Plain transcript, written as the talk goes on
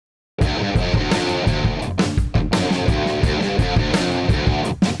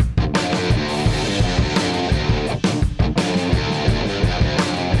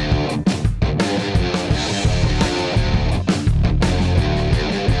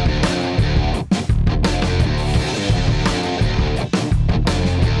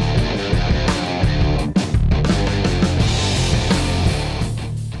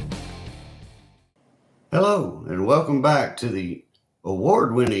Welcome back to the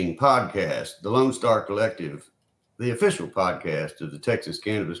award-winning podcast, the Lonestar Collective, the official podcast of the Texas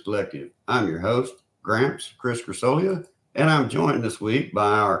Cannabis Collective. I'm your host, Gramps, Chris Crisolia, and I'm joined this week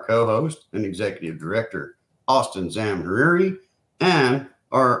by our co-host and executive director, Austin Zamhariri, and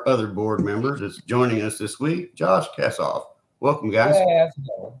our other board members that's joining us this week, Josh Kasoff. Welcome, guys. Hey,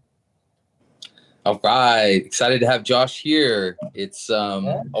 all right, excited to have Josh here. It's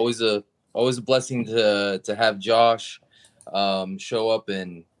always a blessing to have Josh show up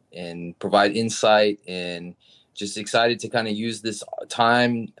and provide insight, and just excited to kind of use this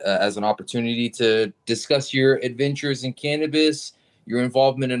time as an opportunity to discuss your adventures in cannabis, your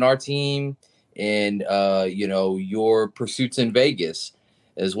involvement in our team, and your pursuits in Vegas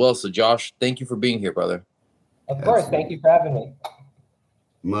as well. So Josh, thank you for being here, brother. Of course. Thank you for having me.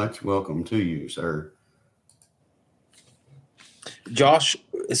 Much welcome to you, sir. Josh,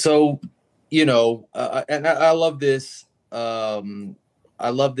 so, and I love this. I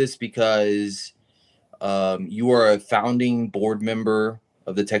love this because you are a founding board member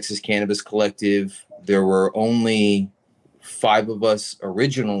of the Texas Cannabis Collective. There were only 5 of us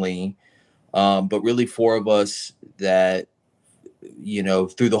originally, but really 4 of us that,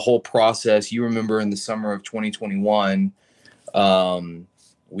 through the whole process. You remember in the summer of 2021,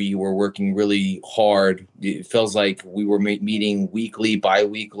 we were working really hard. It feels like we were meeting weekly,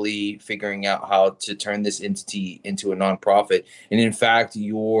 bi-weekly, figuring out how to turn this entity into a nonprofit. And in fact,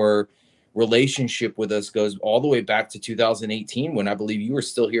 your relationship with us goes all the way back to 2018, when I believe you were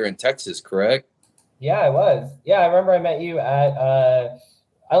still here in Texas, correct? Yeah, I was. Yeah, I remember I met you at, I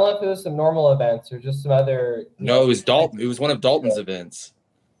don't know if it was some normal events or just some other. No, it was Dalton. It was one of Dalton's events.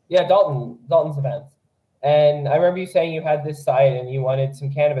 Yeah, Dalton's events. And I remember you saying you had this site and you wanted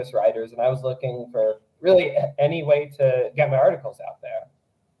some cannabis writers, and I was looking for really any way to get my articles out there.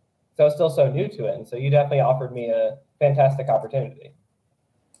 So I was still so new to it, and so you definitely offered me a fantastic opportunity.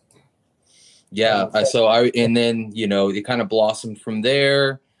 Yeah, and then it kind of blossomed from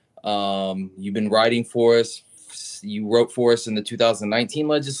there. You've been writing for us. You wrote for us in the 2019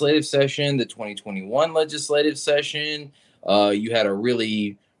 legislative session, the 2021 legislative session. You had a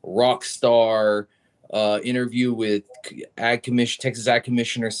really rock star interview with Texas Ag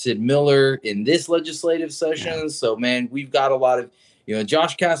Commissioner Sid Miller in this legislative session. Yeah. So, man, we've got a lot of,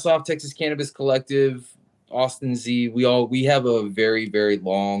 Josh Kasoff, Texas Cannabis Collective, Austin Z. We have a very, very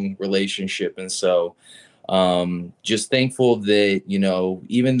long relationship. And so just thankful that,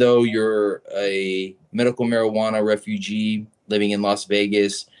 even though you're a medical marijuana refugee living in Las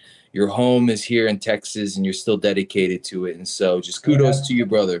Vegas, your home is here in Texas and you're still dedicated to it. And so just kudos to you,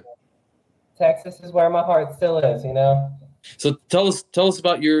 brother. Texas is where my heart still is, So tell us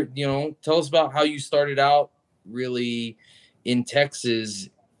about tell us about how you started out really in Texas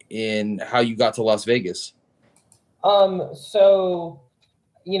and how you got to Las Vegas. So,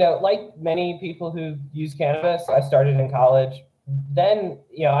 like many people who use cannabis, I started in college. Then,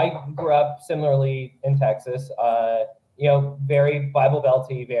 I grew up similarly in Texas, very Bible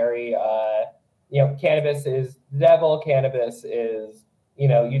Belty, very, cannabis is the devil. Cannabis is,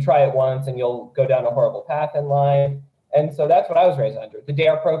 you try it once and you'll go down a horrible path in life. And so that's what I was raised under. The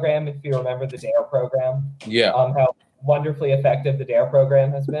DARE program, if you remember the DARE program. Yeah. How wonderfully effective the DARE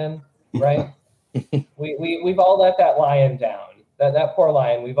program has been, right? We've all let that lion down. That poor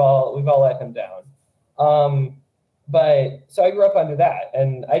lion, we've all let him down. But so I grew up under that,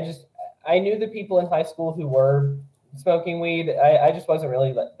 and I knew the people in high school who were smoking weed. I just wasn't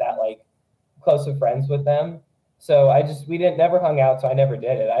really that close of friends with them. So we never hung out, so I never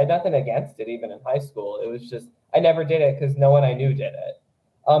did it. I had nothing against it even in high school. It was just, I never did it because no one I knew did it.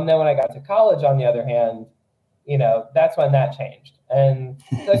 Then when I got to college, on the other hand, that's when that changed. And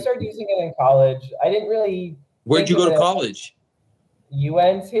so I started using it in college. I didn't really. Where'd you go to college?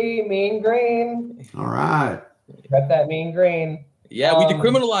 UNT, Mean Green. All right. Got that Mean Green. Yeah, we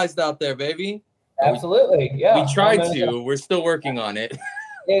decriminalized out there, baby. Absolutely, yeah. We tried to. We're still working on it.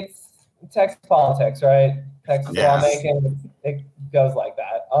 It's Texas politics, right? Texas lawmaking, it goes like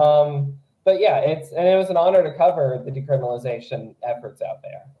that. But yeah, it was an honor to cover the decriminalization efforts out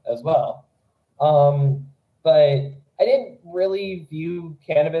there as well. But I didn't really view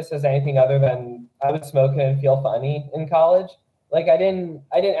cannabis as anything other than I would smoke it and feel funny in college. Like I didn't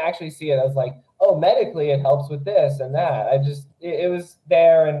actually see it as like, oh, medically it helps with this and that. It was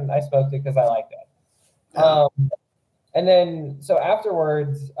there and I smoked it because I liked it. Yeah. And then, so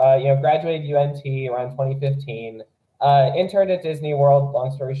afterwards, graduated UNT around 2015, interned at Disney World. Long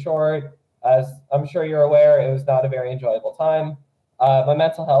story short, as I'm sure you're aware, it was not a very enjoyable time. My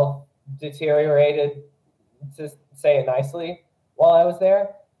mental health deteriorated, to say it nicely, while I was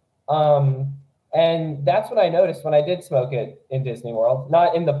there. And that's what I noticed when I did smoke it in Disney World,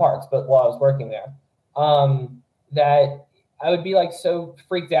 not in the parks, but while I was working there, that I would be like so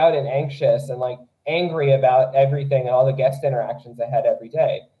freaked out and anxious and like angry about everything and all the guest interactions I had every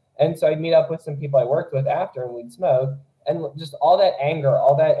day. And so I'd meet up with some people I worked with after and we'd smoke, and just all that anger,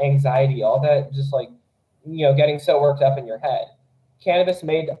 all that anxiety, all that just like, getting so worked up in your head. Cannabis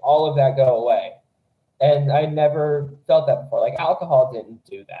made all of that go away. And I never felt that before. Like alcohol didn't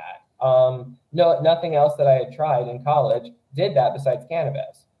do that. No, nothing else that I had tried in college did that besides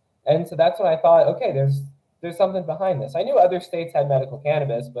cannabis. And so that's when I thought, okay, there's something behind this. I knew other states had medical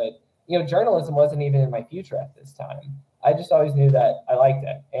cannabis, but journalism wasn't even in my future at this time. I just always knew that I liked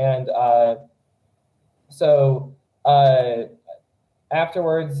it. And so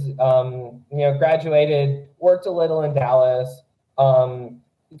afterwards, graduated, worked a little in Dallas,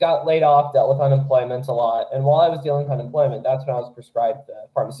 got laid off, dealt with unemployment a lot. And while I was dealing with unemployment, that's when I was prescribed the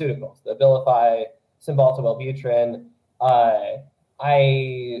pharmaceuticals, the Abilify, Cymbalta, Wellbutrin.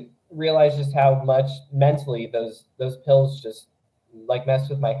 I realized just how much mentally those pills just like messed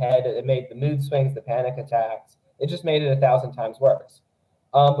with my head. It made the mood swings, the panic attacks. It just made it 1,000 times worse.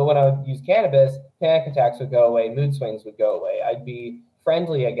 But when I would use cannabis, panic attacks would go away, mood swings would go away. I'd be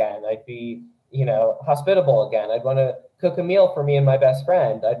friendly again. I'd be, hospitable again. I'd want to cook a meal for me and my best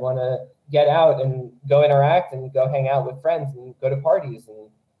friend. I'd want to get out and go interact and go hang out with friends and go to parties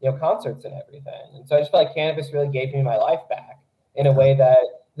and, concerts and everything. And so I just felt like cannabis really gave me my life back in a way that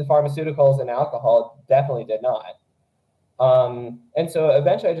the pharmaceuticals and alcohol definitely did not. And so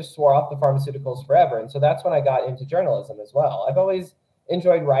eventually I just swore off the pharmaceuticals forever. And so that's when I got into journalism as well. I've always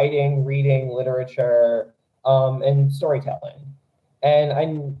enjoyed writing, reading, literature, and storytelling. And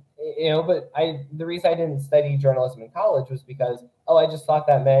the reason I didn't study journalism in college was because, I just thought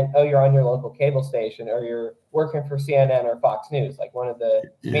that meant, you're on your local cable station or you're working for CNN or Fox News, like one of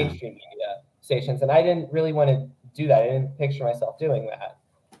the mainstream media stations. And I didn't really want to do that. I didn't picture myself doing that.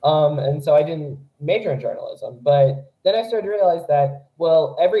 And so I didn't major in journalism. But then I started to realize that,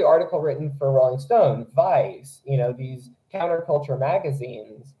 every article written for Rolling Stone, Vice, these counterculture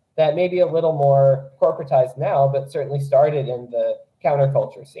magazines that may be a little more corporatized now, but certainly started in the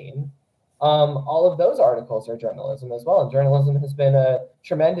counterculture scene. All of those articles are journalism as well. And journalism has been a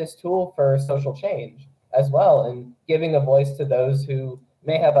tremendous tool for social change as well, and giving a voice to those who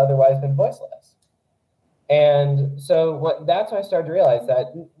may have otherwise been voiceless. And so that's when I started to realize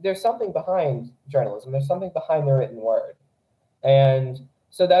that there's something behind journalism. There's something behind the written word. And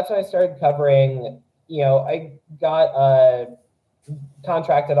so that's when I started covering, I got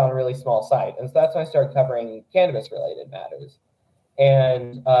contracted on a really small site. And so that's when I started covering cannabis-related matters.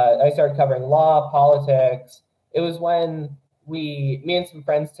 And I started covering law, politics. It was when me and some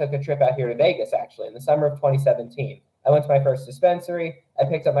friends took a trip out here to Vegas, actually, in the summer of 2017. I went to my first dispensary. I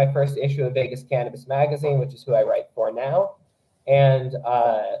picked up my first issue of Vegas Cannabis Magazine, which is who I write for now. And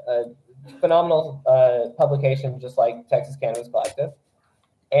a phenomenal publication, just like Texas Cannabis Collective.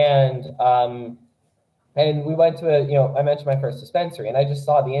 And we went to I mentioned my first dispensary, and I just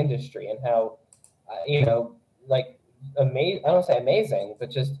saw the industry and how, I don't say amazing, but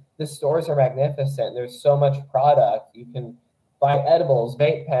just the stores are magnificent. There's so much product. You can buy edibles,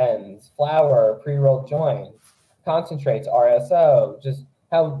 vape pens, flour, pre-rolled joints, concentrates, RSO, just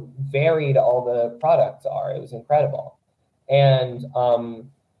how varied all the products are. It was incredible. And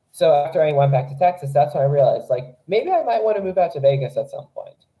so after I went back to Texas, that's when I realized, maybe I might want to move out to Vegas at some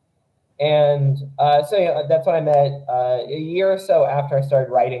point. And so that's when I met, a year or so after I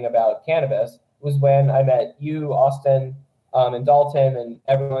started writing about cannabis, was when I met you, Austin, and Dalton, and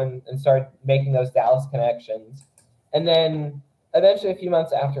everyone, and started making those Dallas connections. And then eventually, a few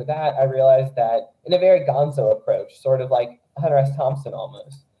months after that, I realized that in a very gonzo approach, sort of like Hunter S. Thompson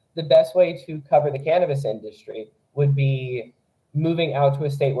almost, the best way to cover the cannabis industry would be moving out to a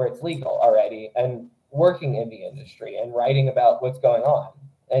state where it's legal already and working in the industry and writing about what's going on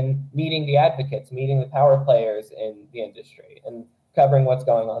and meeting the advocates, meeting the power players in the industry and covering what's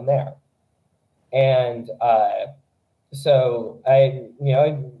going on there. And so I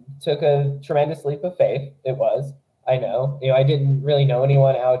took a tremendous leap of faith. It was, I know, I didn't really know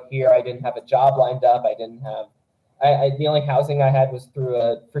anyone out here. I didn't have a job lined up. I didn't have, the only housing I had was through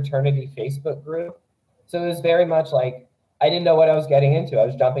a fraternity Facebook group. So it was very much like, I didn't know what I was getting into. I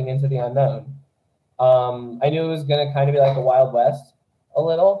was jumping into the unknown. I knew it was going to kind of be like a Wild West a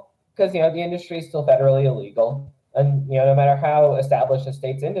little, because, the industry is still federally illegal. And, no matter how established a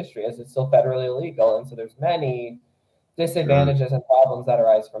state's industry is, it's still federally illegal. And so there's many disadvantages and problems that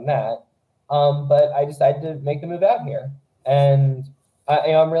arise from that. But I decided to make the move out here. And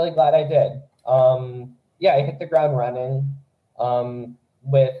I'm really glad I did. I hit the ground running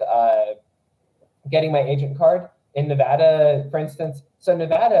with getting my agent card in Nevada, for instance. So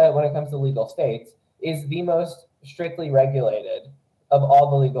Nevada, when it comes to legal states, is the most strictly regulated of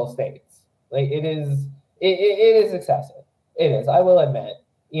all the legal states. Like it is excessive. It is. I will admit.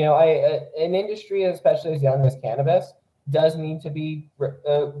 An industry, especially as young as cannabis, does need to be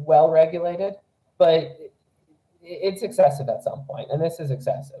well regulated, but it's excessive at some point, and this is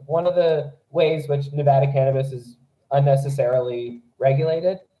excessive. One of the ways which Nevada cannabis is unnecessarily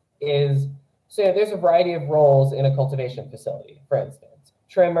regulated is, so there's a variety of roles in a cultivation facility, for instance.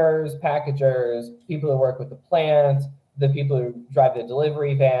 Trimmers, packagers, people who work with the plant, the people who drive the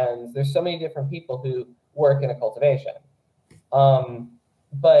delivery vans. There's so many different people who work in a cultivation.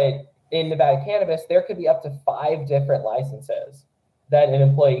 But in Nevada cannabis, there could be up to 5 different licenses that an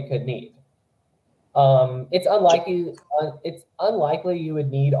employee could need. It's unlikely you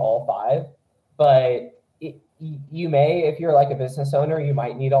would need all 5, but you may, if you're like a business owner, you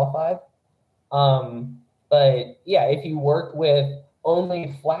might need all 5. But yeah, if you work with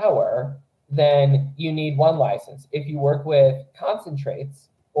only flower, then you need 1 license. If you work with concentrates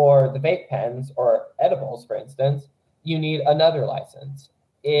or the vape pens or edibles, for instance, you need another license.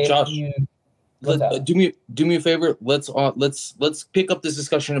 Josh, do me a favor. Let's pick up this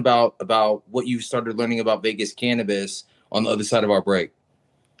discussion about what you started learning about Vegas cannabis on the other side of our break.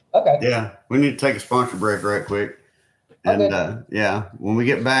 Okay. Yeah, we need to take a sponsor break right quick, and okay. When we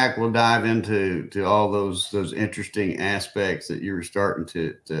get back, we'll dive into all those interesting aspects that you were starting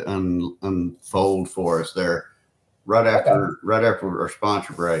to unfold for us there right after our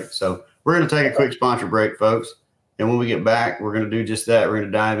sponsor break. So we're going to take a quick sponsor break, folks. And when we get back, we're going to do just that. We're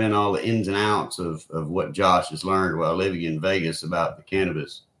going to dive in all the ins and outs of what Josh has learned while living in Vegas about the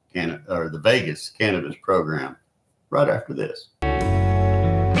Vegas cannabis program right after this.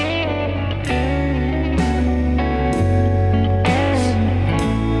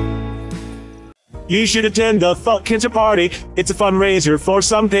 You should attend the Fuck Cancer Party. It's a fundraiser for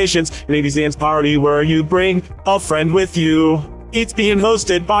some patients. Ladies' dance party where you bring a friend with you. It's being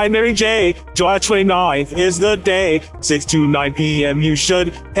hosted by Mary J. July 29th is the day. 6 to 9 p.m. You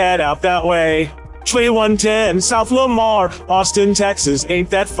should head out that way. 2110 South Lamar, Austin, Texas. Ain't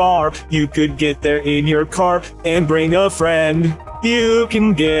that far. You could get there in your car and bring a friend. You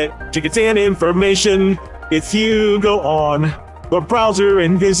can get tickets and information if you go on our browser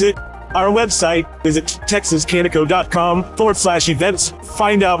and visit our website. Visit texascanico.com/events.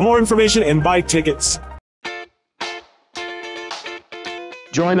 Find out more information and buy tickets.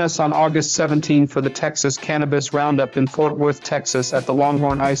 Join us on August 17 for the Texas Cannabis Roundup in Fort Worth, Texas at the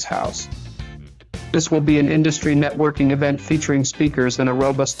Longhorn Ice House. This will be an industry networking event featuring speakers in a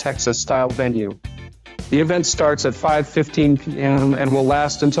robust Texas-style venue. The event starts at 5:15 p.m. and will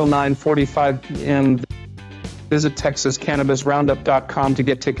last until 9:45 p.m. Visit TexasCannabisRoundup.com to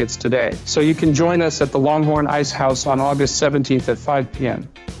get tickets today, so you can join us at the Longhorn Ice House on August 17th at 5 p.m.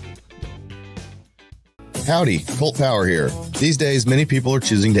 Howdy, Colt Power here. These days, many people are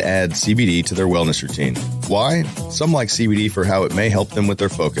choosing to add CBD to their wellness routine. Why? Some like CBD for how it may help them with their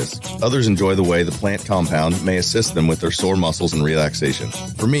focus. Others enjoy the way the plant compound may assist them with their sore muscles and relaxation.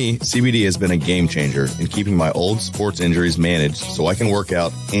 For me, CBD has been a game changer in keeping my old sports injuries managed so I can work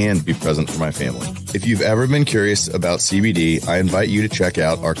out and be present for my family. If you've ever been curious about CBD, I invite you to check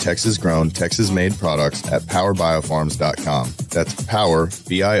out our Texas-grown, Texas-made products at powerbiofarms.com. That's power,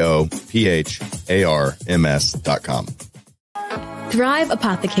 BIOPHARMS.com. Thrive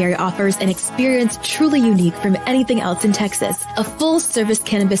Apothecary offers an experience truly unique from anything else in Texas. A full-service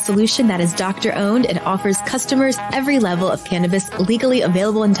cannabis solution that is doctor-owned and offers customers every level of cannabis legally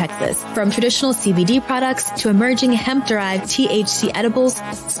available in Texas. From traditional CBD products to emerging hemp-derived THC edibles,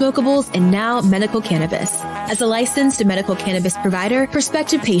 smokables, and now medical cannabis. As a licensed medical cannabis provider,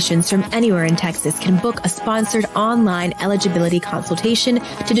 prospective patients from anywhere in Texas can book a sponsored online eligibility consultation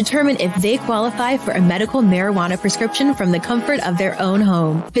to determine if they qualify for a medical marijuana prescription from the comfort of their own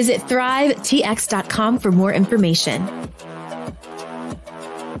home. Visit thrivetx.com for more information.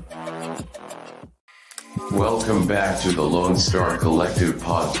 Welcome back to the Lonestar Collective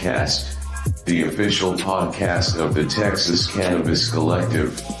podcast, the official podcast of the Texas Cannabis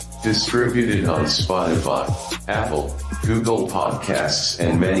Collective, distributed on Spotify, Apple, Google Podcasts,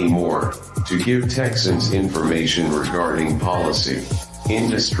 and many more, to give Texans information regarding policy,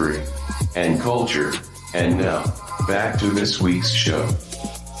 industry, and culture. And now, back to this week's show.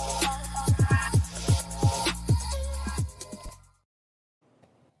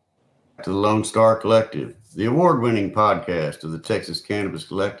 To the Lonestar Collective, the award-winning podcast of the Texas Cannabis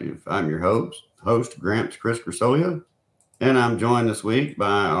Collective. I'm your host Gramps Chris Crisolia, and I'm joined this week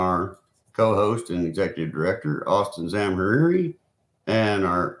by our co-host and executive director, Austin Zamhariri, and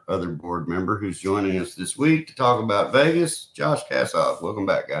our other board member who's joining us this week to talk about Vegas, Josh Kasoff. Welcome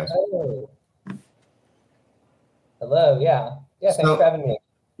back, guys. Hello. Yeah. Thanks for having me.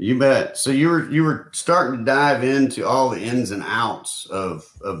 You bet. So you were starting to dive into all the ins and outs of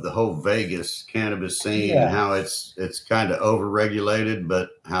the whole Vegas cannabis scene and how it's kind of overregulated, but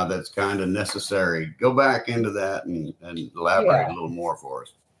how that's kind of necessary. Go back into that and elaborate a little more for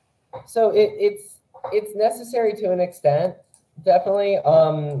us. So it's necessary to an extent, definitely.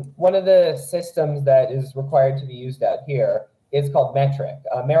 One of the systems that is required to be used out here is called Metric,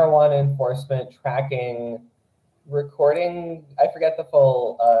 marijuana enforcement tracking. Recording, I forget the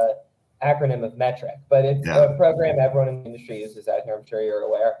full acronym of Metric, but it's a program everyone in the industry uses out here. I'm sure you're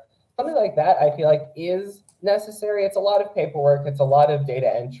aware. Something like that, I feel like, is necessary. It's a lot of paperwork. It's a lot of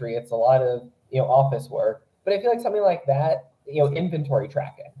data entry. It's a lot of office work. But I feel like something like that, inventory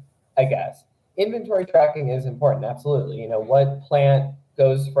tracking, I guess. Inventory tracking is important, absolutely. What plant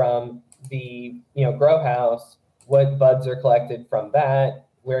goes from the grow house, what buds are collected from that,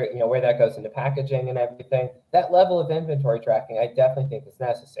 where that goes into packaging and everything. That level of inventory tracking, I definitely think is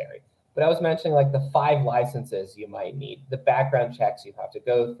necessary. But I was mentioning like the 5 licenses you might need, the background checks you have to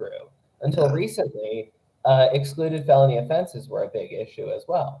go through. Until recently, excluded felony offenses were a big issue as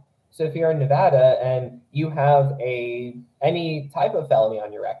well. So if you're in Nevada and you have any type of felony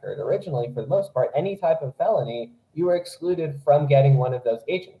on your record, originally for the most part, any type of felony, you were excluded from getting one of those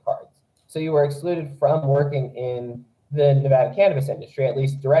agent cards. So you were excluded from working in the Nevada cannabis industry, at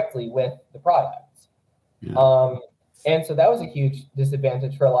least directly with the products. And so that was a huge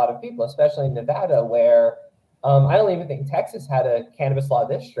disadvantage for a lot of people, especially in Nevada, where I don't even think Texas had a cannabis law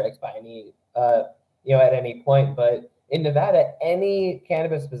this strict by any, at any point. But in Nevada, any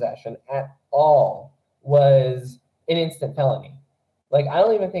cannabis possession at all was an instant felony. Like, I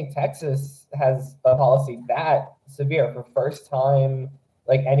don't even think Texas has a policy that severe for first time,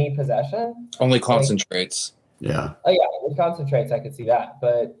 like any possession. Only concentrates. Oh yeah, with concentrates, I could see that.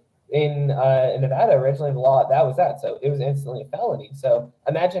 But in Nevada, originally the law, that was that. So it was instantly a felony. So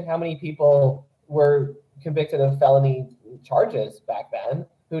imagine how many people were convicted of felony charges back then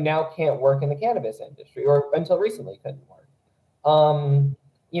who now can't work in the cannabis industry, or until recently couldn't work.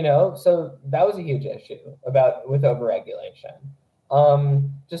 So that was a huge issue with overregulation.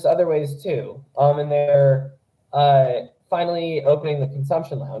 Just other ways too. And they're finally opening the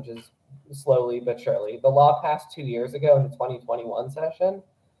consumption lounges slowly but surely. The law passed 2 years ago in the 2021 session,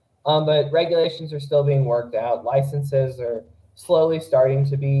 but regulations are still being worked out. Licenses are slowly starting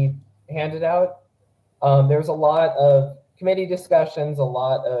to be handed out. There's a lot of committee discussions, a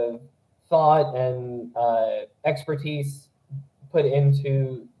lot of thought and expertise put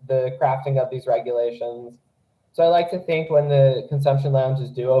into the crafting of these regulations. So I like to think when the consumption lounges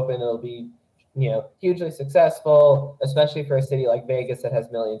do open, it'll be hugely successful, especially for a city like Vegas that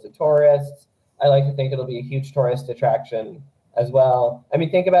has millions of tourists. I like to think it'll be a huge tourist attraction as well. I mean,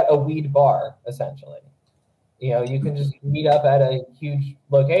 think about a weed bar, essentially. You can just meet up at a huge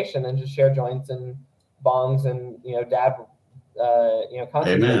location and just share joints and bongs and, dab,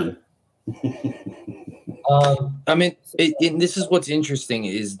 Amen. I mean, this is what's interesting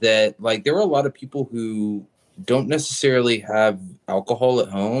is that, like, there are a lot of people who don't necessarily have alcohol at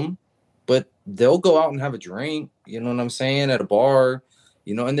home, but they'll go out and have a drink, you know what I'm saying, at a bar,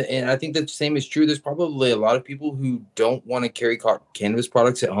 and I think the same is true. There's probably a lot of people who don't want to carry cannabis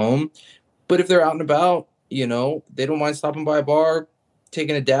products at home, but if they're out and about, they don't mind stopping by a bar,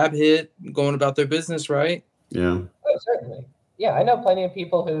 taking a dab hit, going about their business, right? Yeah. Oh, certainly. Yeah, I know plenty of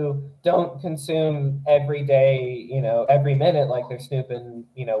people who don't consume every day, every minute like they're snooping,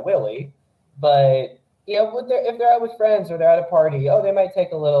 Willie, but if they're out with friends or they're at a party, they might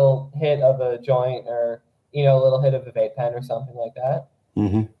take a little hit of a joint or, a little hit of a vape pen or something like that.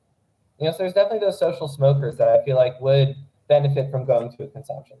 Mm-hmm. So there's definitely those social smokers that I feel like would benefit from going to a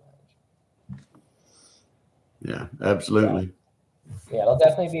consumption lounge. Yeah, absolutely. Yeah, it'll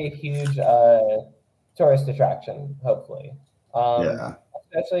definitely be a huge tourist attraction, hopefully.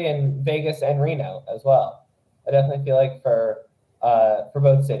 Especially in Vegas and Reno as well. I definitely feel like for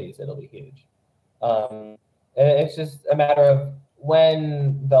both cities, it'll be huge. It's just a matter of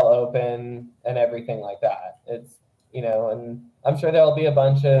when they'll open and everything like that. It's, and I'm sure there'll be a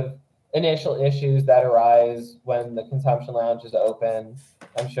bunch of initial issues that arise when the consumption lounge is open.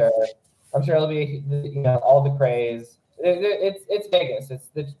 I'm sure it'll be, all the craze. It's Vegas.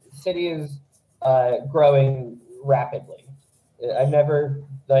 The city is growing rapidly. I've never,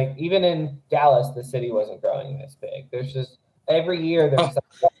 even in Dallas, the city wasn't growing this big. There's just every year there's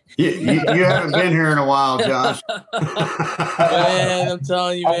you haven't been here in a while, Josh. Man, I'm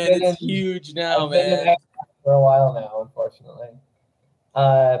telling you, man, it's huge now, man. For a while now, unfortunately.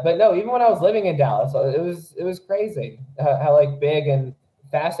 But no, even when I was living in Dallas, it was crazy how like big and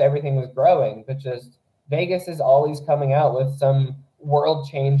fast everything was growing. But just Vegas is always coming out with some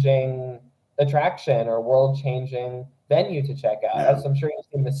world-changing attraction or world-changing venue to check out. As I'm sure you've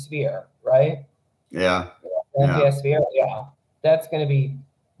seen the Sphere, right? Yeah. Sphere, yeah, that's going to be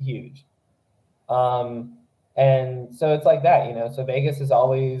huge. And so it's like that, you know. So Vegas is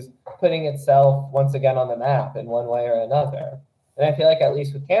always putting itself once again on the map in one way or another. And I feel like at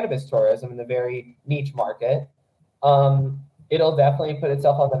least with cannabis tourism in the very niche market, it'll definitely put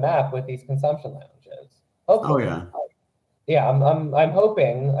itself on the map with these consumption lounges. Hopefully. Oh yeah. Yeah, I'm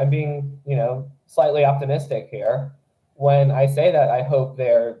hoping. I'm being, you know, slightly optimistic here when I say that. I hope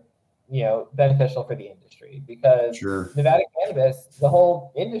they're, you know, beneficial for the industry, because Nevada cannabis, the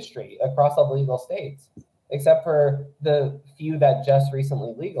whole industry across all the legal states, except for the few that just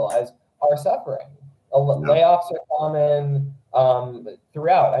recently legalized, are suffering. Layoffs are common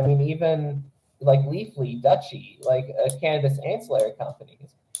throughout. I mean, even like Leafly, Dutchy, like cannabis ancillary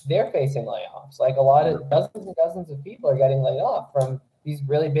companies, they're facing layoffs. Like a lot of dozens and dozens of people are getting laid off from these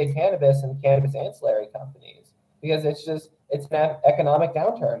really big cannabis and cannabis ancillary companies, because it's an economic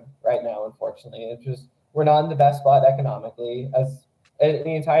downturn right now, unfortunately. It's just, we're not in the best spot economically as the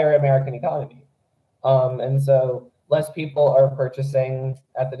entire American economy. And so less people are purchasing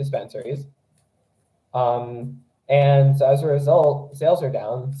at the dispensaries. And so as a result, sales are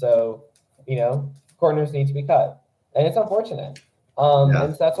down. So, you know, corners need to be cut. And it's unfortunate.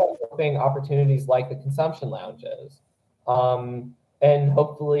 And so that's why I'm hoping opportunities like the consumption lounges, and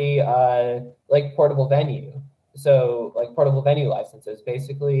hopefully like portable venue. So like portable venue licenses,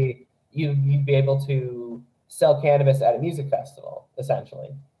 basically you'd be able to sell cannabis at a music festival, essentially,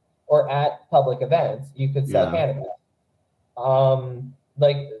 or at public events, you could sell cannabis.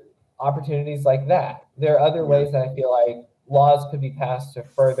 Like opportunities like that. There are other ways that I feel like laws could be passed to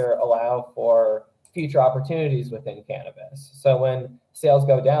further allow for future opportunities within cannabis. So when sales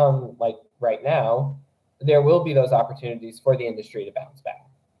go down, like right now, there will be those opportunities for the industry to bounce back.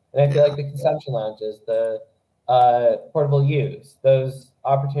 And I feel like the consumption lounges, the portable use, those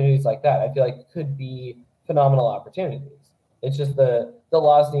opportunities like that, I feel like could be phenomenal opportunities. It's just the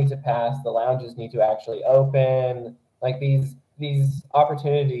laws need to pass, the lounges need to actually open. Like these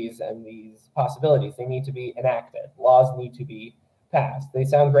opportunities and these possibilities, they need to be enacted. Laws need to be passed. They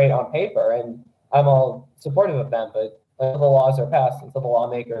sound great on paper, and I'm all supportive of them, but until the laws are passed, until the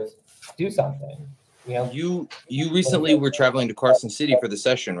lawmakers do something, you know. You recently were traveling to Carson City for the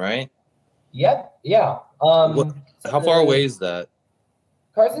session, right? Yep. Yeah. How far away is that?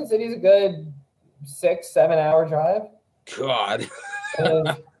 Carson City is a good 6-7 hour drive. God.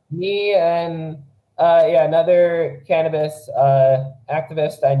 Me and another cannabis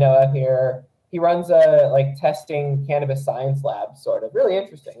activist I know out here. He runs a like testing cannabis science lab, sort of. Really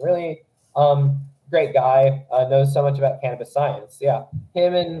interesting. Really great guy. Knows so much about cannabis science. Yeah.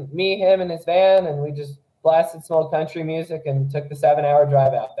 Him and his van, and we just blasted some old country music and took the 7-hour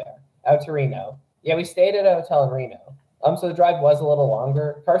drive out to Reno. Yeah, we stayed at a hotel in Reno. So the drive was a little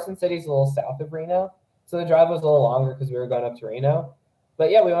longer. Carson City's a little south of Reno, so the drive was a little longer because we were going up to Reno.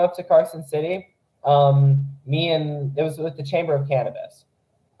 But yeah, we went up to Carson City. It was with the Chamber of Cannabis,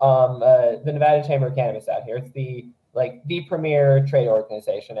 the Nevada Chamber of Cannabis out here. It's the premier trade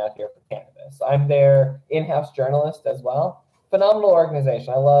organization out here for cannabis. I'm their in-house journalist as well. Phenomenal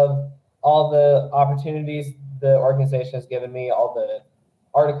organization. I love all the opportunities the organization has given me, all the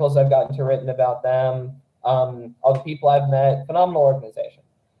articles I've gotten to written about them, all the people I've met. Phenomenal organization.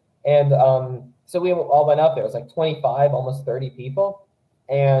 And so we all went up there. It was like 25, almost 30 people.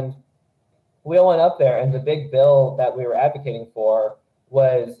 And we all went up there, and the big bill that we were advocating for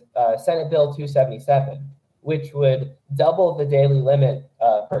was Senate Bill 277, which would double the daily limit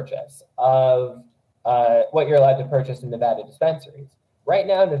purchase of what you're allowed to purchase in Nevada dispensaries. Right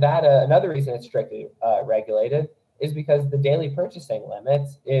now, Nevada, another reason it's strictly regulated is because the daily purchasing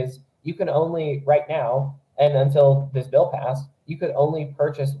limits is you can only, right now, and until this bill passed, you could only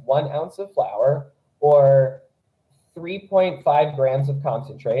purchase 1 ounce of flour or 3.5 grams of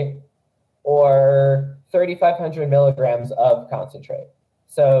concentrate or 3,500 milligrams of concentrate.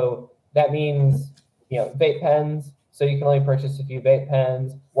 So that means, you know, vape pens. So you can only purchase a few vape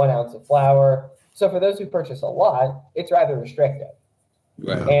pens, 1 ounce of flour. So for those who purchase a lot, it's rather restrictive.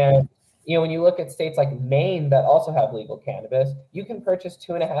 Right. And, you know, when you look at states like Maine that also have legal cannabis, you can purchase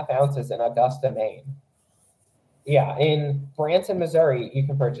 2.5 ounces in Augusta, Maine. Yeah, in Branson, Missouri, you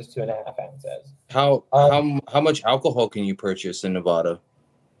can purchase 2.5 ounces. How much alcohol can you purchase in Nevada?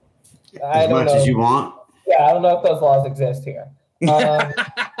 As much as you want. Yeah, I don't know if those laws exist here.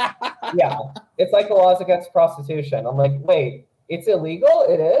 Yeah, it's like the laws against prostitution. I'm like, wait, it's illegal.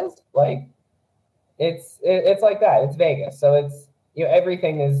 It is like it's like that. It's Vegas, so it's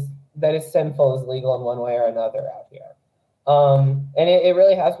everything that is sinful is legal in one way or another out here. And it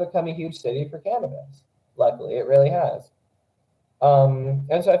really has become a huge city for cannabis. Luckily, it really has.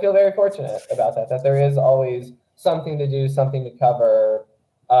 And so I feel very fortunate about that there is always something to do, something to cover,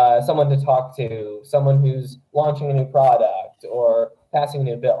 someone to talk to, someone who's launching a new product or passing a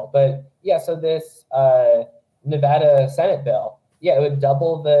new bill. But yeah, so this Nevada Senate bill, it would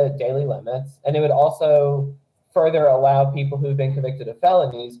double the daily limits, and it would also further allow people who've been convicted of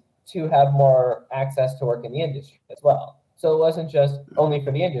felonies to have more access to work in the industry as well. So it wasn't just only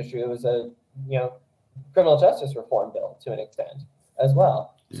for the industry, it was a criminal justice reform bill to an extent as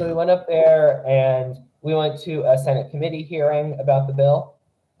well. So we went up there and we went to a Senate committee hearing about the bill.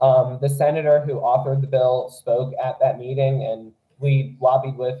 The senator who authored the bill spoke at that meeting, and we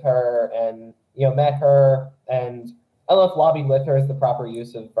lobbied with her and met her, and I don't know if lobbied with her is the proper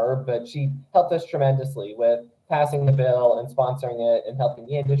use of verb, but she helped us tremendously with passing the bill and sponsoring it and helping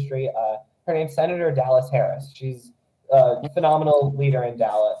the industry. Her name's Senator Dallas Harris. She's a phenomenal leader in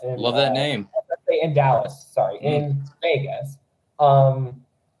Dallas. Love that name. In Dallas, in Vegas.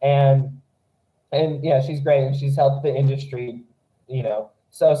 And yeah, she's great, and she's helped the industry,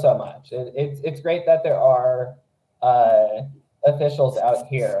 so much. It's great that there are officials out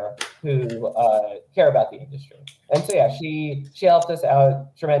here who care about the industry. And so yeah, she helped us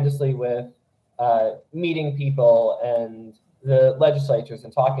out tremendously with meeting people and the legislatures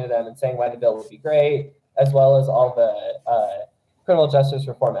and talking to them and saying why the bill would be great, as well as all the criminal justice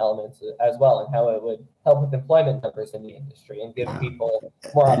reform elements as well, and how it would help with employment numbers in the industry and give people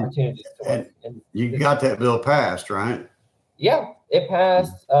more opportunities to work. And you got that bill passed, right? Yeah, it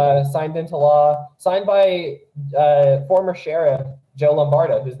passed, signed into law, signed by former sheriff Joe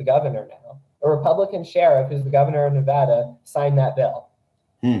Lombardo, who's the governor now. A Republican sheriff who's the governor of Nevada signed that bill.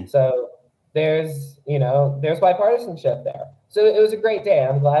 So there's bipartisanship there. So it was a great day.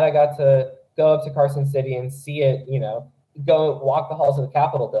 I'm glad I got to go up to Carson City and see it, go walk the halls of the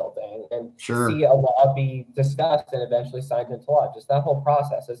Capitol building and see a law be discussed and eventually signed into law. Just that whole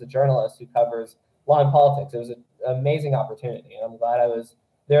process as a journalist who covers law and politics, it was an amazing opportunity, and I'm glad I was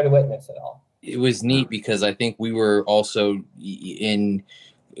there to witness it all. It was neat because I think we were also at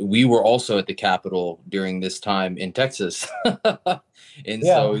the Capitol during this time in Texas. And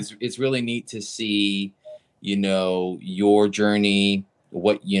so it's really neat to see, your journey,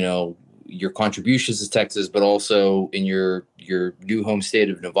 what, your contributions to Texas, but also in your new home state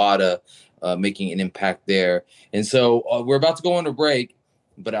of Nevada, making an impact there. And so we're about to go on a break,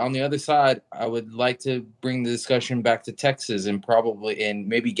 but on the other side, I would like to bring the discussion back to Texas and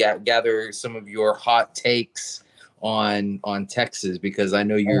maybe gather some of your hot takes on Texas, because I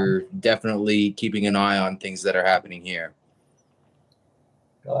know you're definitely keeping an eye on things that are happening here.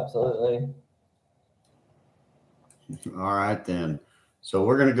 Oh, absolutely. All right, then. So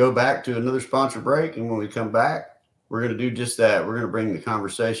we're going to go back to another sponsor break, and when we come back, we're going to do just that. We're going to bring the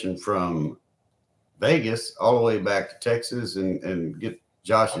conversation from Vegas all the way back to Texas and get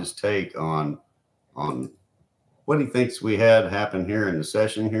Josh's take on what he thinks we had happen here in the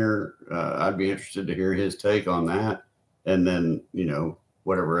session here. I'd be interested to hear his take on that, and then,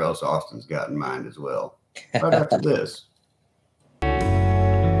 whatever else Austin's got in mind as well. Right after this.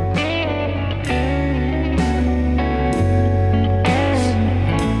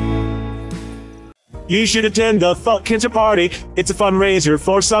 You should attend the Fuck Cancer Party. It's a fundraiser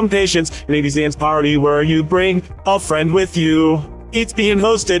for some patients. Ladies' dance party where you bring a friend with you. It's being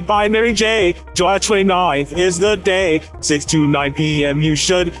hosted by Mary J. July 29th is the day. 6 to 9 p.m. You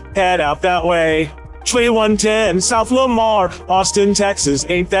should head out that way. 2110 South Lamar, Austin, Texas.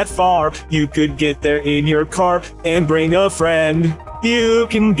 Ain't that far. You could get there in your car and bring a friend. You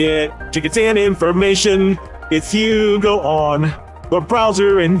can get tickets and information if you go on the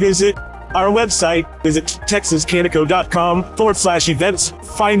browser and visit our website. Visit texascanico.com/events.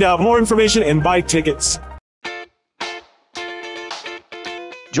 Find out more information and buy tickets.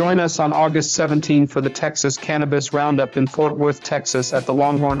 Join us on August 17 for the Texas Cannabis Roundup in Fort Worth, Texas at the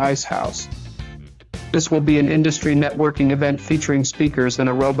Longhorn Ice House. This will be an industry networking event featuring speakers in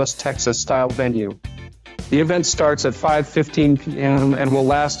a robust Texas-style venue. The event starts at 5:15 p.m. and will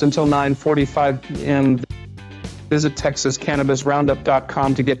last until 9:45 p.m. Visit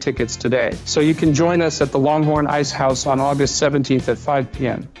TexasCannabisRoundup.com to get tickets today, so you can join us at the Longhorn Ice House on August 17th at 5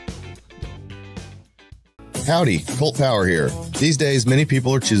 p.m. Howdy, Colt Power here. These days, many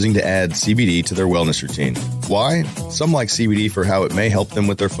people are choosing to add CBD to their wellness routine. Why? Some like CBD for how it may help them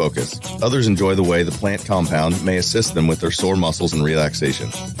with their focus. Others enjoy the way the plant compound may assist them with their sore muscles and relaxation.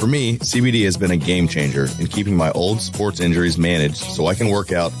 For me, CBD has been a game changer in keeping my old sports injuries managed so I can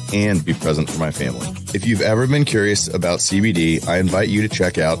work out and be present for my family. If you've ever been curious about CBD, I invite you to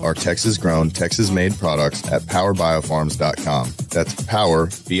check out our Texas-grown, Texas-made products at powerbiofarms.com. That's power,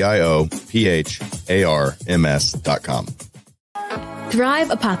 BIOPHARMS.com. Thrive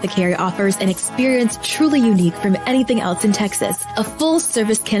Apothecary offers an experience truly unique from anything else in Texas. A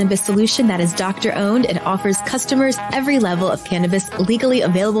full-service cannabis solution that is doctor-owned and offers customers every level of cannabis legally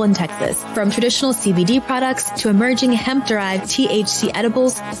available in Texas. From traditional CBD products to emerging hemp-derived THC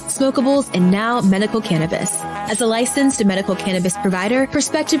edibles, smokables, and now medical cannabis. As a licensed medical cannabis provider,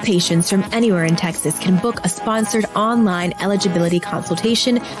 prospective patients from anywhere in Texas can book a sponsored online eligibility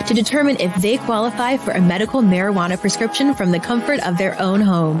consultation to determine if they qualify for a medical marijuana prescription from the comfort of their own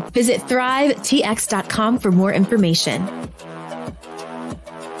home. Visit thrivetx.com for more information.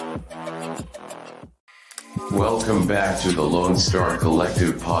 Welcome back to the Lonestar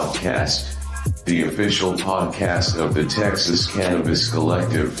Collective podcast, the official podcast of the Texas Cannabis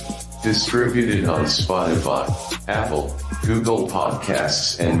Collective, distributed on Spotify, Apple, Google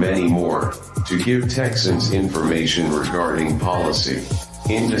Podcasts, and many more, to give Texans information regarding policy,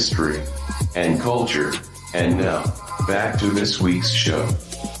 industry, and culture. And now, back to this week's show.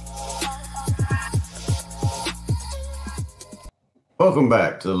 Welcome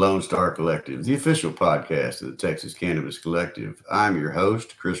back to the Lonestar Collective, the official podcast of the Texas Cannabis Collective. I'm your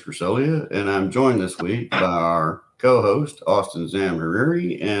host, Chris Crisolia, and I'm joined this week by our co-host, Austin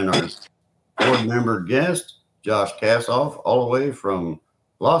Zamhariri, and our board member guest, Josh Kasoff, all the way from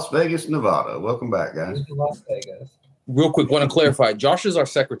Las Vegas, Nevada. Welcome back, guys. Las Vegas. Real quick, want to clarify. Josh is our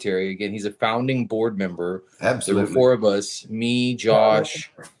secretary. Again, he's a founding board member. Absolutely. There were four of us, me,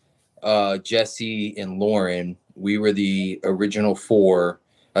 Josh, Jesse, and Lauren. We were the original four.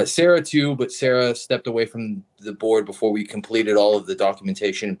 Sarah, too, but Sarah stepped away from the board before we completed all of the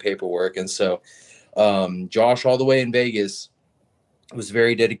documentation and paperwork. And so Josh, all the way in Vegas, was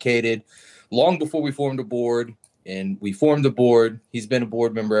very dedicated long before we formed a board. And we formed the board. He's been a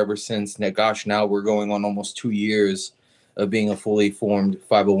board member ever since. Now, gosh, now we're going on almost 2 years of being a fully formed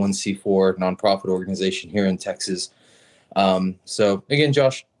 501c4 nonprofit organization here in Texas. So, again,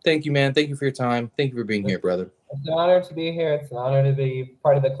 Josh, thank you, man. Thank you for your time. Thank you for being here, brother. It's an honor to be here. It's an honor to be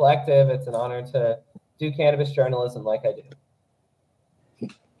part of the collective. It's an honor to do cannabis journalism like I do.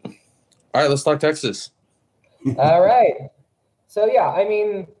 All right, let's talk Texas. All right. So, yeah, I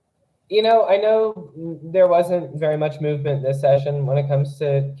mean, you know, I know there wasn't very much movement this session when it comes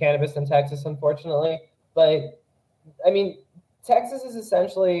to cannabis in Texas, unfortunately. But, I mean, Texas is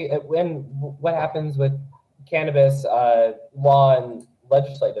essentially, when what happens with cannabis law and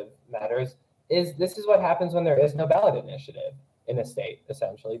legislative matters, is this is what happens when there is no ballot initiative in a state,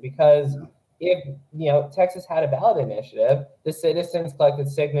 essentially. Because if, you know, Texas had a ballot initiative, the citizens collected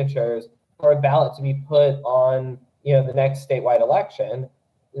signatures for a ballot to be put on, you know, the next statewide election,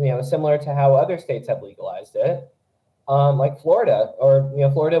 you know, similar to how other states have legalized it, like Florida, or, you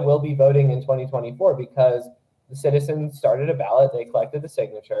know, Florida will be voting in 2024 because the citizens started a ballot, they collected the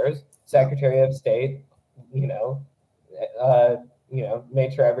signatures, Secretary of State, made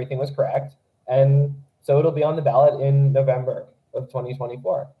sure everything was correct, and so it'll be on the ballot in November of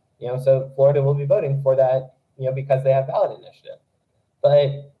 2024. You know, so Florida will be voting for that, you know, because they have ballot initiative.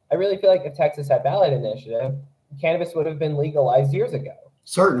 But I really feel like if Texas had ballot initiative, cannabis would have been legalized years ago.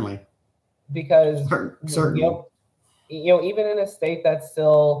 Certainly. Because certainly. You know, even in a state that's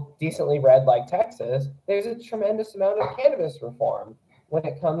still decently red like Texas, there's a tremendous amount of cannabis reform when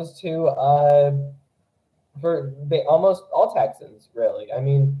it comes to almost all Texans, really. I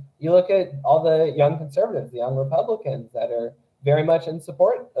mean, you look at all the young conservatives, the young Republicans that are very much in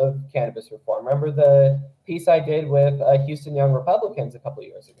support of cannabis reform. Remember the piece I did with Houston Young Republicans a couple of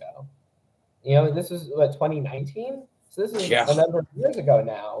years ago? You know, this was, 2019? So this is a number of years ago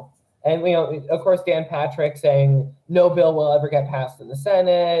now. And, you know, of course, Dan Patrick saying no bill will ever get passed in the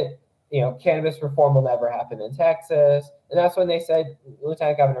Senate. You know, cannabis reform will never happen in Texas. And that's when they said,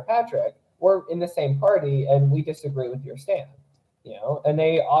 Lieutenant Governor Patrick, we're in the same party and we disagree with your stand. You know, and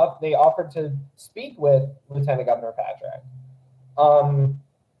they offered to speak with Lieutenant Governor Patrick.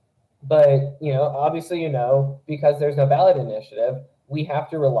 But, you know, obviously, you know, because there's no ballot initiative, we have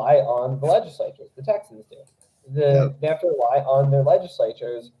to rely on the legislatures. The Texans do. They have to rely on their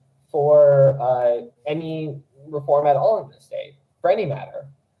legislatures for any reform at all in the state, for any matter.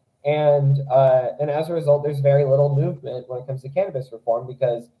 And as a result, there's very little movement when it comes to cannabis reform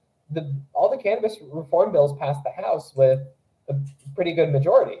because all the cannabis reform bills passed the House with a pretty good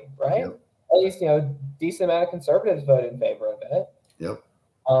majority, right? at least, decent amount of conservatives voted in favor of it. Yep.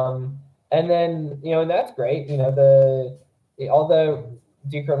 And then, and that's great. All the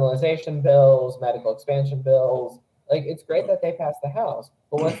decriminalization bills, medical expansion bills, like, it's great that they passed the House.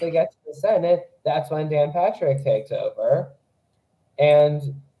 But once they get to the Senate, that's when Dan Patrick takes over.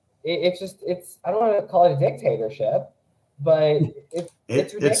 And it's I don't want to call it a dictatorship, but it's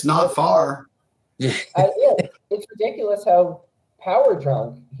ridiculous. It's not far. It's ridiculous how power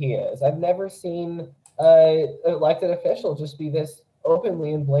drunk he is. I've never seen an elected official just be this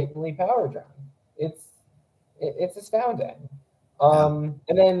openly and blatantly power drunk. It's astounding. And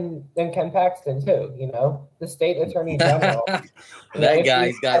then Ken Paxton too, the state attorney general. That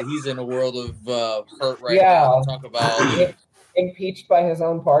guy's he's in a world of hurt right now. Talk about impeached by his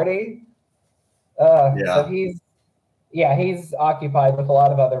own party. So he's occupied with a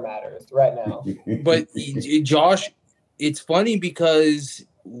lot of other matters right now. But Josh, it's funny because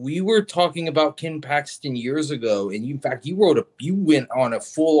we were talking about Ken Paxton years ago, and in fact, you went on a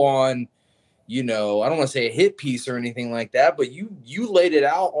full-on, I don't want to say a hit piece or anything like that, but you laid it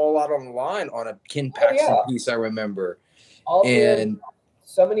all out on the line on a Ken Paxton piece, I remember.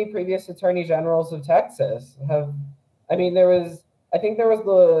 So many previous attorney generals of Texas have. I think there was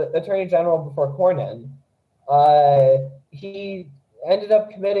the attorney general before Cornyn. He ended up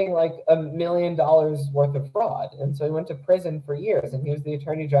committing like $1 million worth of fraud, and so he went to prison for years, and he was the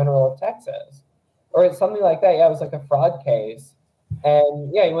attorney general of Texas, or something like that. Yeah, it was like a fraud case,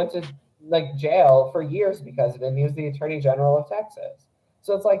 and he went to like jail for years because of it. And he was the attorney general of Texas,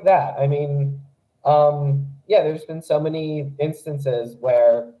 so it's like that. I mean, there's been so many instances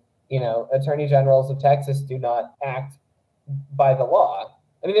where attorney generals of Texas do not act by the law.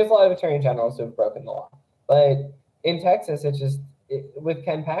 I mean, there's a lot of attorney generals who have broken the law, but in Texas, with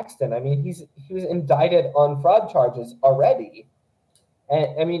Ken Paxton, I mean, he was indicted on fraud charges already.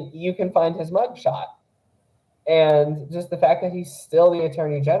 And I mean, you can find his mugshot. And just the fact that he's still the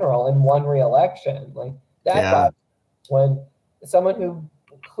attorney general and won re-election, like that, when someone who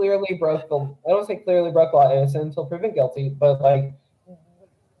clearly broke the, I don't say clearly broke the law, innocent until proven guilty, but like,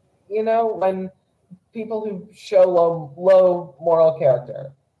 when people who show low moral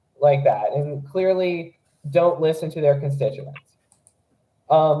character like that and clearly don't listen to their constituents,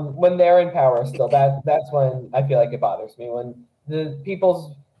 when they're in power still, that's when I feel like it bothers me, when the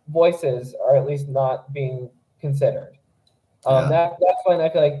people's voices are at least not being considered. That's when I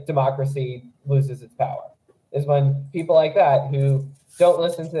feel like democracy loses its power, is when people like that who don't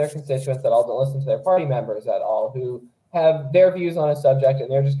listen to their constituents at all, don't listen to their party members at all, who have their views on a subject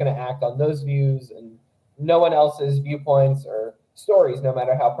and they're just going to act on those views and no one else's viewpoints or stories, no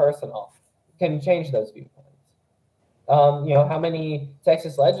matter how personal, can change those viewpoints. How many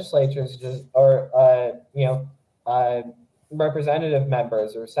Texas legislatures representative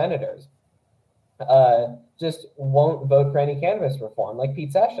members or senators just won't vote for any cannabis reform, like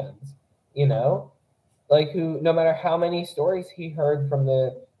Pete Sessions, who, no matter how many stories he heard from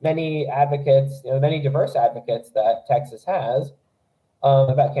the many advocates, many diverse advocates that Texas has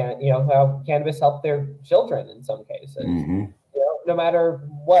about how cannabis helped their children in some cases. Mm-hmm. No matter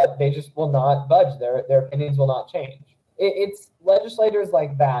what, they just will not budge. Their opinions will not change. It's legislators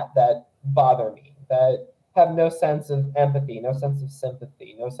like that bother me, that have no sense of empathy, no sense of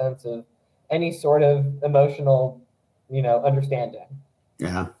sympathy, no sense of any sort of emotional, understanding.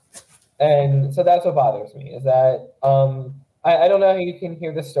 Yeah. And so that's what bothers me, is that I don't know how you can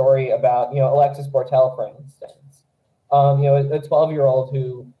hear the story about, Alexis Bortel, for instance, a 12-year-old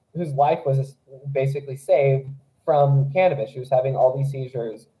whose life was basically saved from cannabis. She was having all these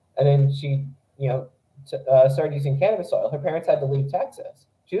seizures, and then she, started using cannabis oil. Her parents had to leave Texas.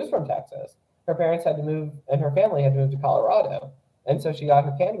 She was from Texas. Her parents had to move, and her family had to move to Colorado. And so she got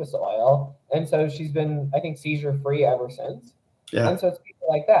her cannabis oil. And so she's been, I think, seizure-free ever since. Yeah. And so it's people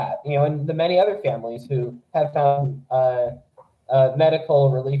like that, and the many other families who have found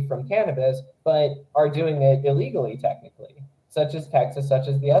medical relief from cannabis, but are doing it illegally, technically, such as Texas, such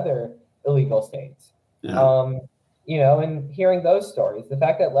as the other illegal states. Yeah. And hearing those stories, the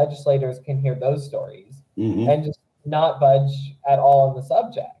fact that legislators can hear those stories and just not budge at all on the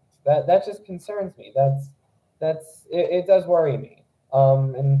subject, that just concerns me. It does worry me.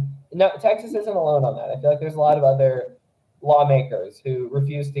 And Texas isn't alone on that. I feel like there's a lot of other lawmakers who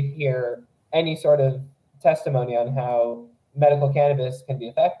refuse to hear any sort of testimony on how medical cannabis can be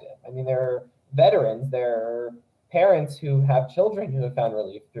effective. I mean, there are veterans, there are parents who have children who have found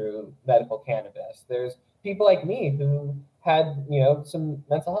relief through medical cannabis. There's people like me who had, some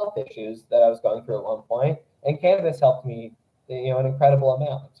mental health issues that I was going through at one point, and cannabis helped me, an incredible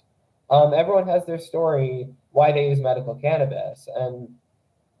amount. Everyone has their story why they use medical cannabis, and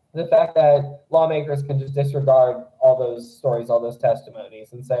the fact that lawmakers can just disregard all those stories, all those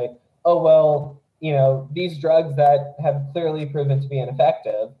testimonies, and say, oh, well, you know, these drugs that have clearly proven to be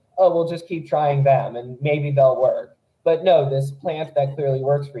ineffective, oh, we'll just keep trying them and maybe they'll work. But no, this plant that clearly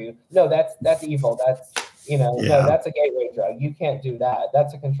works for you, no, that's evil. That's, you know, no, that's a gateway drug. You can't do that.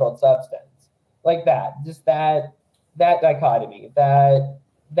 That's a controlled substance. Like that, just that dichotomy, that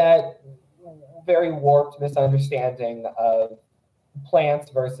very warped misunderstanding of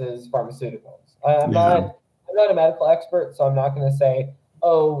plants versus pharmaceuticals. I'm not a medical expert, so I'm not going to say,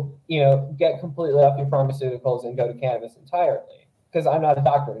 oh, you know, get completely off your pharmaceuticals and go to cannabis entirely, because I'm not a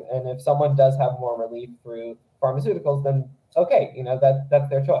doctor. And if someone does have more relief through pharmaceuticals, then okay, you know, that's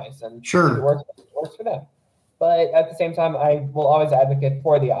their choice, and if it works for them. But at the same time, I will always advocate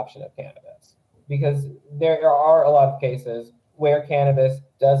for the option of cannabis, because there are a lot of cases where cannabis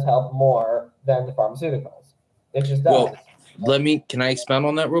does help more than the pharmaceuticals. It just does. Well, can I expound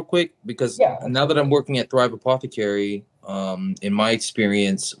on that real quick? Because now that I'm working at Thrive Apothecary, in my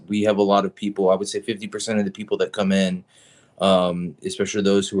experience, we have a lot of people, I would say 50% of the people that come in, especially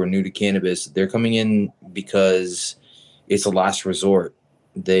those who are new to cannabis, they're coming in because it's a last resort.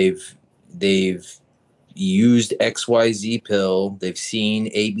 They've used XYZ pill, they've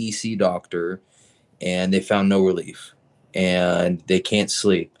seen ABC doctor, and they found no relief. And they can't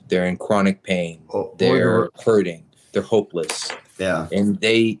sleep. They're in chronic pain. They're hurting. They're hopeless. Yeah. And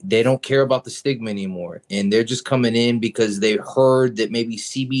they don't care about the stigma anymore. And they're just coming in because they heard that maybe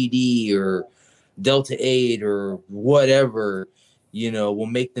CBD or Delta 8 or whatever, you know,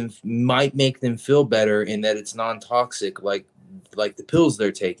 might make them feel better, and that it's non-toxic like the pills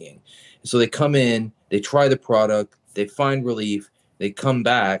they're taking. So they come in, they try the product, they find relief, they come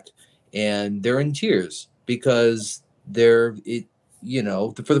back, and they're in tears because for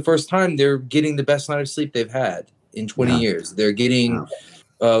the first time, they're getting the best night of sleep they've had in 20 years. They're getting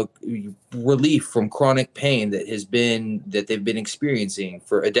relief from chronic pain that they've been experiencing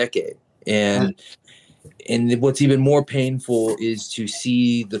for a decade. And what's even more painful is to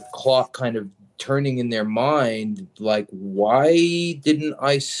see the clock kind of turning in their mind, like, why didn't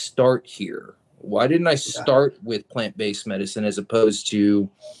I start here? Why didn't I start with plant-based medicine as opposed to,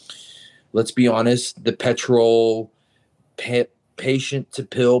 let's be honest, the petrol patient to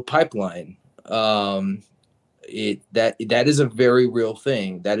pill pipeline? That is a very real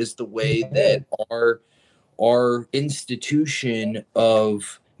thing. That is the way that our institution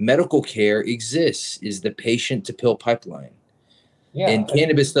of medical care exists, is the patient to pill pipeline. Yeah, and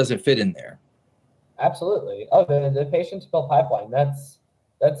cannabis doesn't fit in there. Absolutely. Oh, the patient to pill pipeline, that's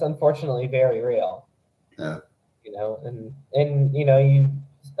unfortunately very real. Yeah. You know, and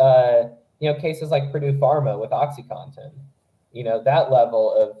cases like Purdue Pharma with OxyContin, you know, that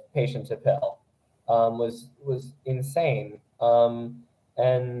level of patient to pill was insane.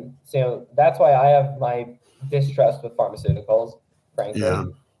 And so that's why I have my distrust with pharmaceuticals, frankly. Yeah.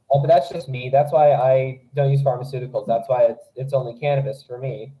 But that's just me. That's why I don't use pharmaceuticals. That's why it's only cannabis for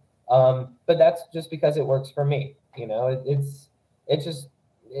me. But that's just because it works for me. You know, it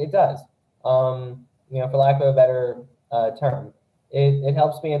does. For lack of a better term, it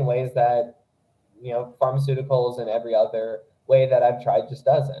helps me in ways that, you know, pharmaceuticals and every other way that I've tried just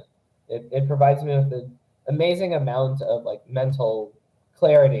doesn't. It provides me with an amazing amount of like mental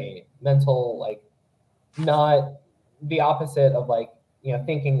clarity, like not the opposite of like, you know,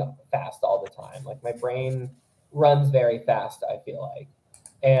 thinking fast all the time. Like my brain runs very fast, I feel like.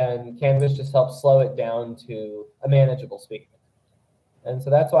 And cannabis just helps slow it down to a manageable speed. And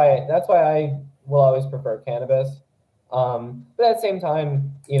so that's why I will always prefer cannabis. But at the same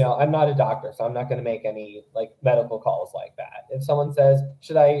time, you know, I'm not a doctor, so I'm not going to make any like medical calls like that. If someone says,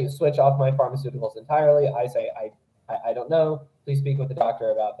 should I switch off my pharmaceuticals entirely? I say, I don't know. Please speak with the doctor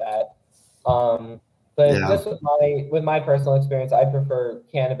about that. But just with my personal experience, I prefer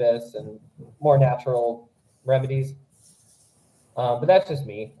cannabis and more natural remedies. But that's just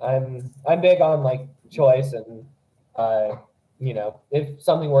me. I'm big on like choice, and you know, if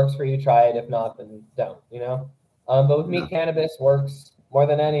something works for you, try it. If not, then don't. You know. But with me, cannabis works more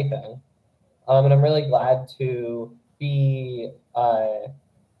than anything. And I'm really glad to be, a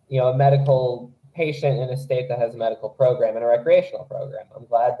medical patient in a state that has a medical program and a recreational program. I'm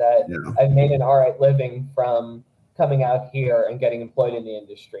glad that I've made an all right living from coming out here and getting employed in the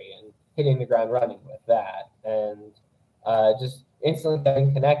industry and hitting the ground running with that, and just instantly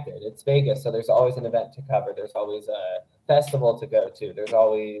getting connected. It's Vegas, so there's always an event to cover. There's always a festival to go to. There's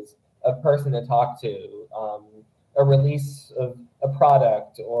always a person to talk to, a release of a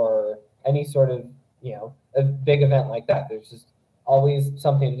product or any sort of, you know, a big event like that. There's just always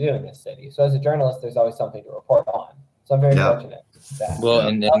something to do in this city. So as a journalist, there's always something to report on. So I'm very fortunate. that. Well,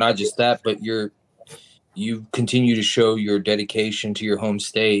 and not just that, but you continue to show your dedication to your home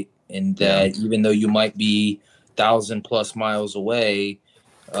state, and that even though you might be 1,000+ miles away,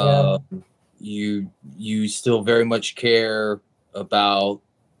 you still very much care about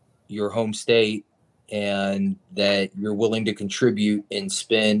your home state, and that you're willing to contribute and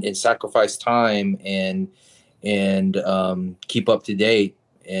spend and sacrifice time and keep up to date.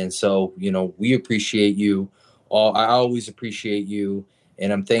 And so, we appreciate you all. I always appreciate you,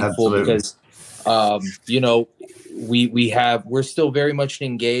 and I'm thankful because we're still very much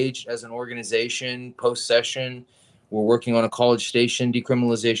engaged as an organization post session. We're working on a College Station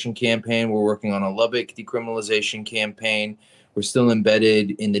decriminalization campaign. We're working on a Lubbock decriminalization campaign. We're still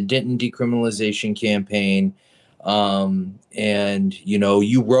embedded in the Denton decriminalization campaign. And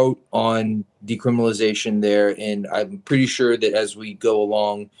you wrote on decriminalization there, and I'm pretty sure that as we go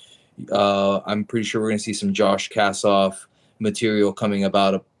along, I'm pretty sure we're going to see some Josh Kasoff material coming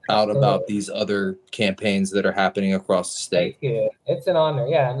about these other campaigns that are happening across the state. Thank you. It's an honor.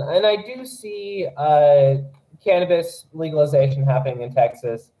 Yeah. And I do see cannabis legalization happening in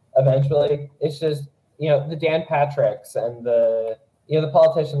Texas eventually. It's just, the Dan Patricks and the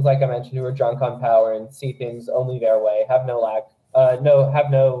politicians, like I mentioned, who are drunk on power and see things only their way, have no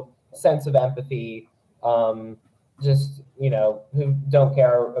sense of empathy, who don't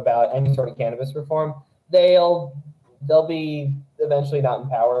care about any sort of cannabis reform. They'll be eventually not in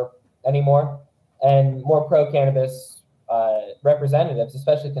power anymore, and more pro-cannabis representatives,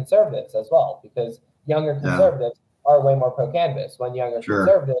 especially conservatives as well, because younger conservatives are way more pro-cannabis. When younger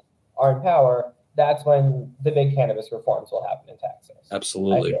conservatives are in power, that's when the big cannabis reforms will happen in Texas.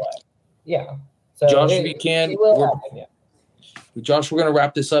 Absolutely. Yeah. So Josh, if you can, Josh, we're going to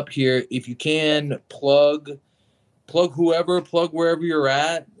wrap this up here. If you can, plug wherever you're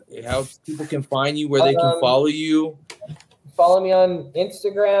at, how people can find you, where they can follow you. Follow me on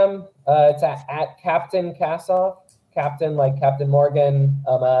Instagram. It's at Captain Kasoff. Captain like Captain Morgan.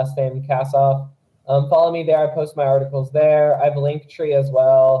 My last name Kasoff. Follow me there. I post my articles there. I have a Linktree as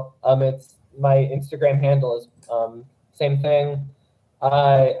well. It's my Instagram handle is same thing.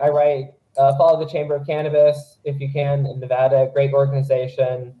 I write. Follow the Chamber of Cannabis if you can in Nevada. Great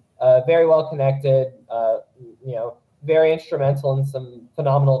organization. Very well connected. Very instrumental in some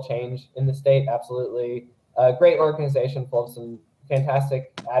phenomenal change in the state. Absolutely. Great organization full of some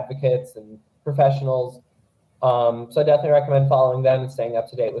fantastic advocates and professionals. So I definitely recommend following them and staying up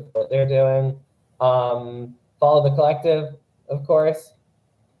to date with what they're doing. Follow the collective, of course.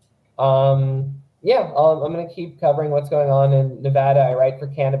 I'm going to keep covering what's going on in Nevada. I write for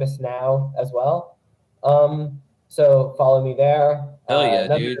Cannabis Now as well. So follow me there. Hell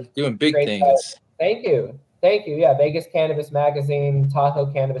yeah, dude. Doing big things. Thank you. Yeah, Vegas Cannabis Magazine,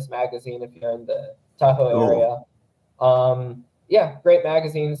 Tahoe Cannabis Magazine if you're in the Tahoe area. Great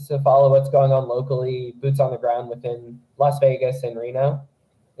magazines to follow what's going on locally, boots on the ground within Las Vegas and Reno.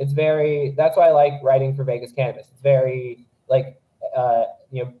 That's why I like writing for Vegas Cannabis. It's very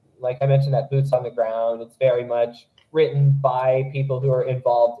like I mentioned, that boots on the ground. It's very much written by people who are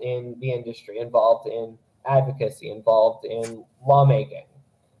involved in the industry, involved in advocacy, involved in lawmaking.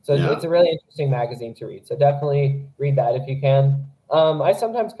 So it's a really interesting magazine to read. So definitely read that if you can. I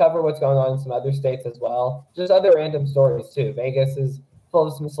sometimes cover what's going on in some other states as well. Just other random stories too. Vegas is full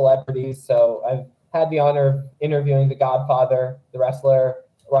of some celebrities. So I've had the honor of interviewing The Godfather, the wrestler,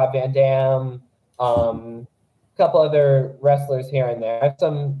 Rob Van Dam, a couple other wrestlers here and there. I have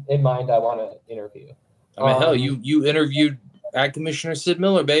some in mind I want to interview. I mean, hell, you interviewed Ag Commissioner Sid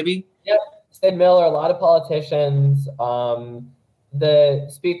Miller, baby. Yep, Sid Miller, a lot of politicians. The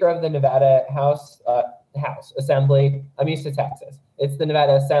Speaker of the Nevada House Assembly. I'm used to Texas. It's the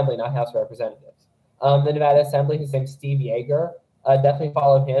Nevada Assembly, not House of Representatives. The Nevada Assembly, his name's Steve Yeager. Definitely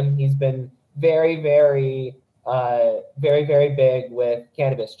follow him. He's been very, very, very, very big with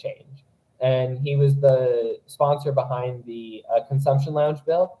cannabis change. And he was the sponsor behind the consumption lounge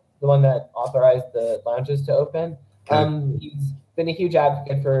bill, the one that authorized the lounges to open. He's been a huge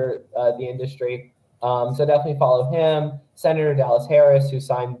advocate for the industry. So definitely follow him. Senator Dallas Harris, who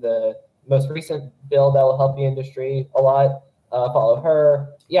signed the most recent bill that will help the industry a lot. Follow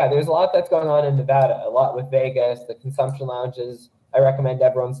her. Yeah, there's a lot that's going on in Nevada, a lot with Vegas, the consumption lounges. I recommend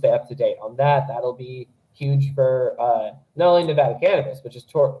everyone stay up to date on that. That'll be huge for not only Nevada cannabis, but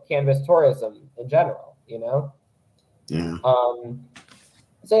just cannabis tourism in general, Yeah.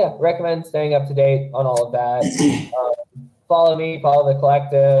 Recommend staying up to date on all of that. Follow me, follow the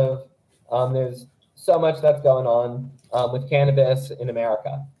collective. There's so much that's going on with cannabis in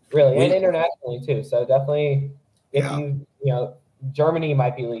America, really, and internationally too. So definitely, if Germany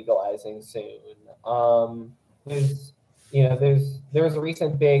might be legalizing soon. There's there was a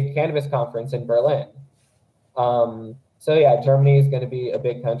recent big cannabis conference in Berlin. So yeah, Germany is going to be a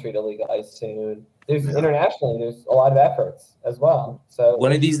big country to legalize soon. Internationally, there's a lot of efforts as well. So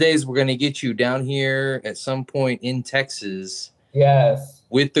one of these days, we're going to get you down here at some point in Texas. Yes.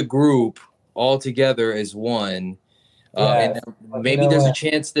 With the group all together as one. And maybe there's a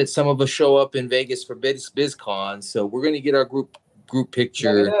chance that some of us show up in Vegas for BizCon. So we're going to get our group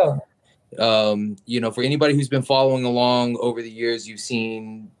picture. For anybody who's been following along over the years, you've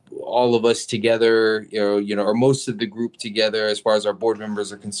seen all of us together, or most of the group together as far as our board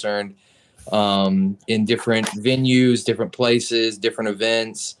members are concerned, in different venues, different places, different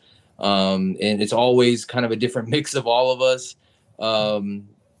events. And it's always kind of a different mix of all of us.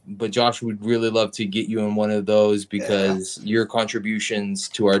 But Josh would really love to get you in one of those because your contributions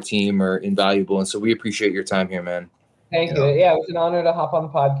to our team are invaluable. And so we appreciate your time here, man. Thank you. Yeah, it was an honor to hop on the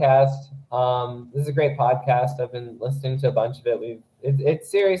podcast. This is a great podcast. I've been listening to a bunch of it. It's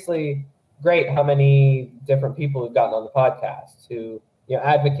seriously great how many different people we've gotten on the podcast who,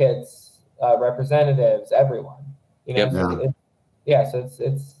 advocates, representatives, everyone. So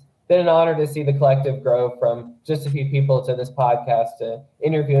it's been an honor to see the collective grow from just a few people to this podcast to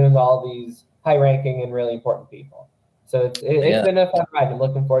interviewing all these high-ranking and really important people. So it's been a fun ride. I'm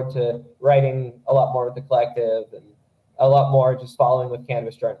looking forward to writing a lot more with the collective and a lot more just following with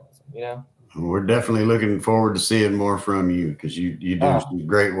cannabis journalism, We're definitely looking forward to seeing more from you because you do some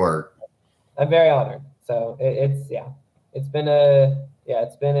great work. I'm very honored. So it's been a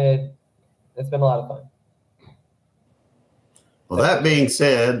lot of fun. Well, that being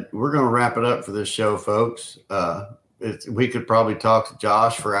said, we're going to wrap it up for this show, folks. We could probably talk to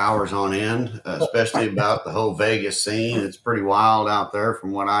Josh for hours on end, especially about the whole Vegas scene. It's pretty wild out there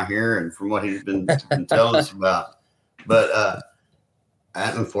from what I hear and from what he's been telling us about. But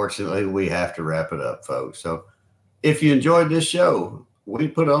unfortunately, we have to wrap it up, folks. So if you enjoyed this show, we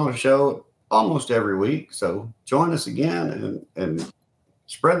put on a show almost every week. So join us again and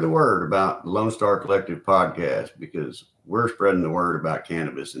spread the word about the Lonestar Collective podcast because we're spreading the word about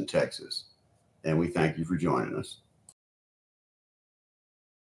cannabis in Texas. And we thank you for joining us.